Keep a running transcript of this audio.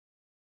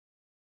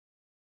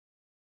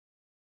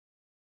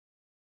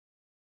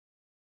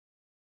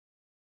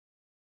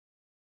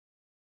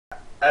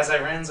As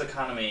Iran's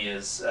economy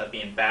is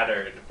being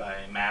battered by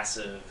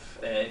massive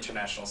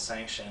international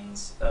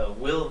sanctions,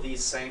 will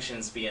these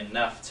sanctions be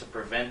enough to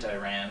prevent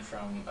Iran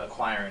from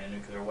acquiring a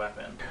nuclear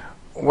weapon?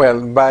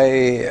 Well,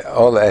 by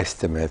all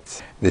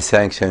estimates, the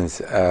sanctions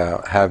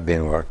have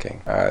been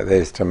working. There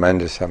is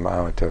tremendous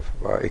amount of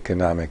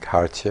economic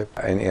hardship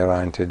in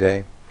Iran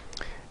today.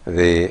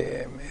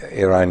 The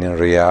Iranian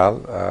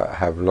rial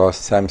have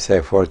lost, some say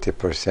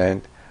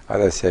 40%,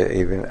 others say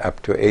even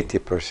up to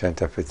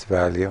 80% of its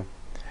value.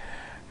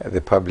 The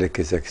public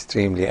is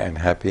extremely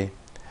unhappy.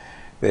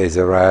 There is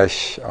a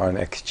rush on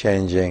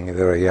exchanging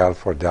the rial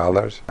for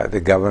dollars.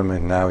 The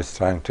government now is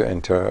trying to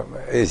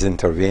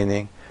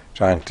intervening,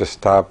 trying to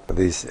stop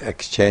these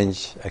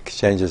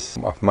exchanges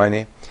of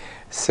money.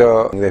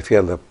 So they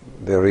feel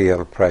the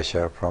real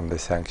pressure from the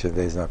sanctions.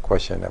 There is no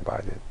question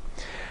about it.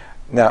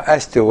 Now,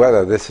 as to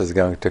whether this is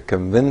going to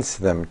convince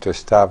them to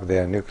stop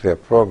their nuclear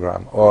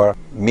program or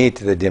meet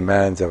the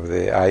demands of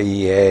the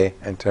IAEA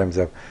in terms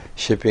of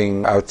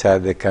shipping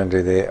outside the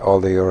country all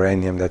the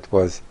uranium that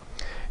was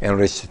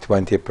enriched to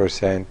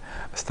 20%,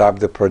 stop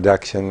the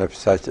production of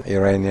such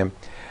uranium,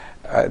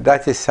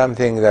 that is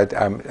something that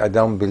I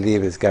don't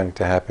believe is going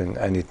to happen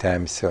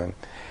anytime soon.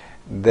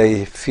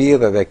 They feel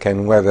that they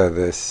can weather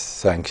this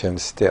sanction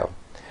still.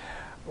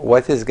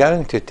 What is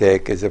going to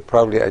take is a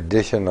probably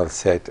additional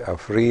set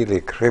of really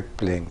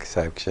crippling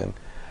sanctions,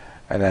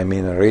 and I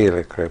mean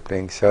really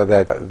crippling, so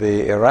that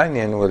the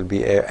Iranian will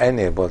be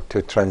unable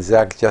to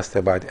transact just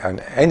about on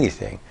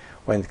anything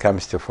when it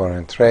comes to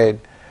foreign trade,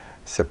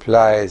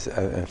 supplies,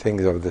 and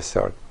things of the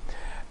sort.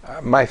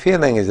 My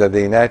feeling is that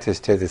the United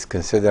States is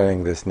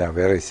considering this now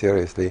very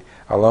seriously,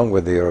 along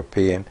with the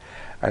European,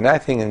 and I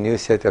think a new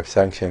set of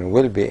sanctions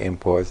will be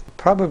imposed,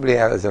 probably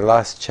as a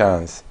last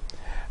chance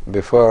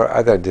before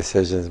other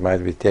decisions might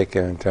be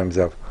taken in terms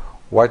of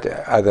what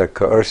other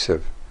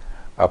coercive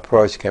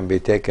approach can be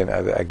taken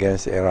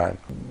against Iran.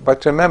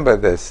 But remember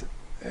this,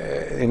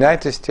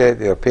 United States,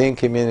 the European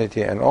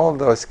community, and all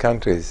those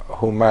countries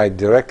who might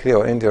directly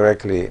or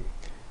indirectly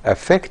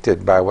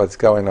affected by what's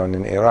going on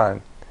in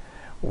Iran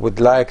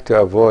would like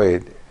to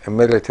avoid a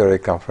military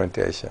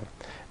confrontation,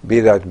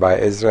 be that by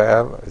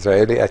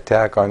Israeli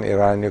attack on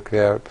Iran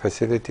nuclear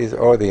facilities,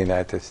 or the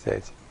United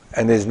States.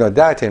 And there's no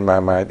doubt in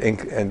my mind,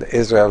 and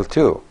Israel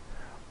too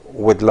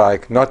would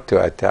like not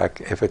to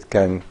attack if it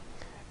can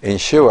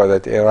ensure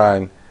that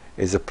Iran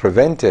is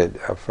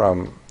prevented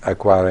from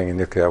acquiring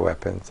nuclear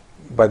weapons.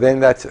 But then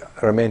that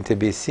remains to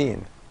be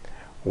seen.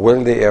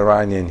 Will the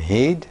Iranian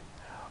heed,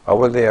 or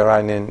will the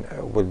Iranian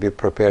be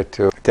prepared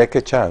to take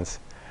a chance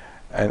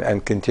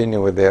and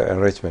continue with their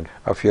enrichment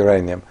of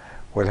uranium?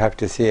 We'll have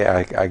to see.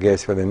 I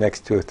guess for the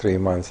next 2 or 3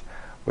 months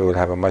we will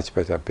have a much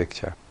better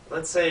picture.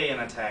 Let's say an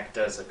attack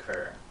does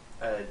occur.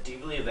 Do you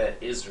believe that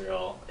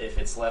Israel, if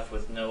it's left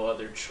with no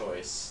other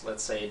choice,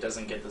 let's say it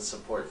doesn't get the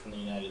support from the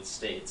United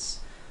States,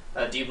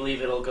 do you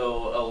believe it'll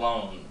go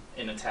alone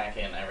in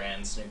attacking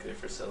Iran's nuclear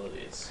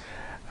facilities?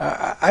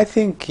 I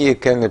think you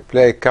can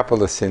play a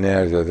couple of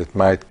scenarios that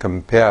might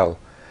compel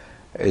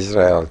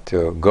Israel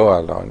to go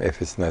alone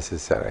if it's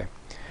necessary.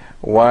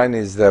 One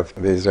is that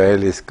the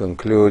Israelis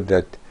conclude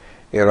that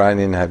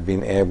Iranians have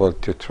been able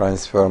to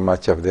transfer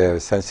much of their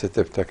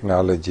sensitive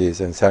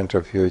technologies and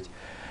centrifuge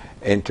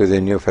into the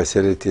new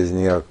facilities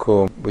near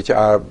Qom, which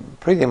are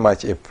pretty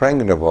much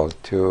impregnable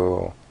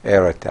to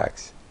air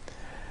attacks.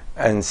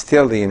 And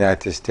still the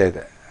United States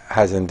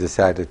hasn't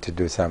decided to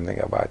do something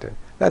about it.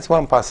 That's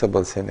one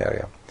possible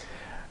scenario.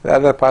 The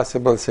other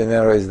possible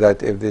scenario is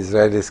that if the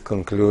Israelis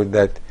conclude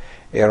that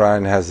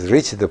Iran has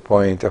reached the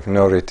point of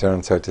no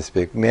return, so to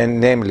speak,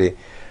 namely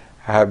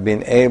have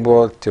been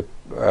able to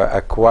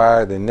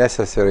acquire the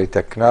necessary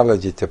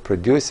technology to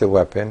produce a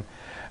weapon,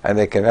 and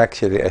they can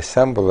actually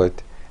assemble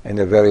it in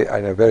a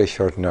very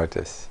short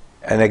notice.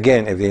 And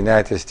again, if the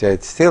United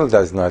States still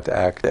does not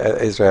act,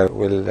 Israel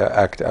will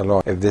act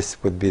alone if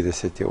this would be the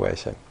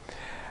situation.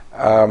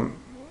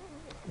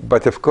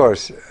 But of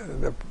course,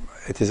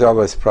 it is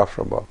always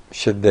preferable.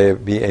 Should there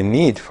be a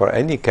need for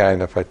any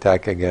kind of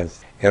attack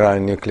against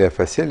Iran nuclear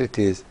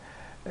facilities,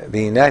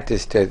 the United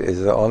States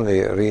is the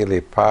only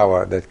really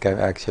power that can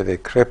actually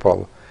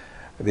cripple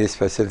these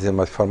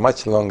facilities for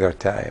much longer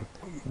time.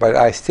 But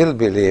I still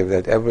believe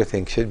that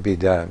everything should be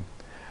done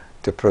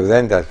to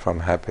prevent that from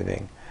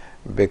happening,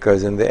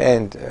 because in the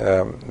end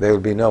there will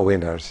be no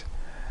winners,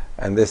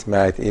 and this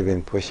might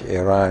even push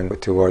Iran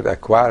toward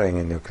acquiring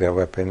a nuclear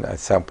weapon at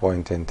some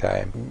point in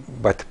time.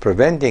 But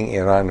preventing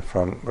Iran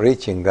from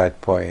reaching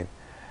that point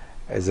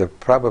is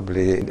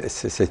probably a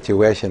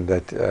situation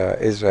that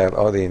Israel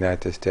or the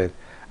United States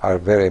are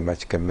very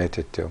much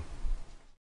committed to.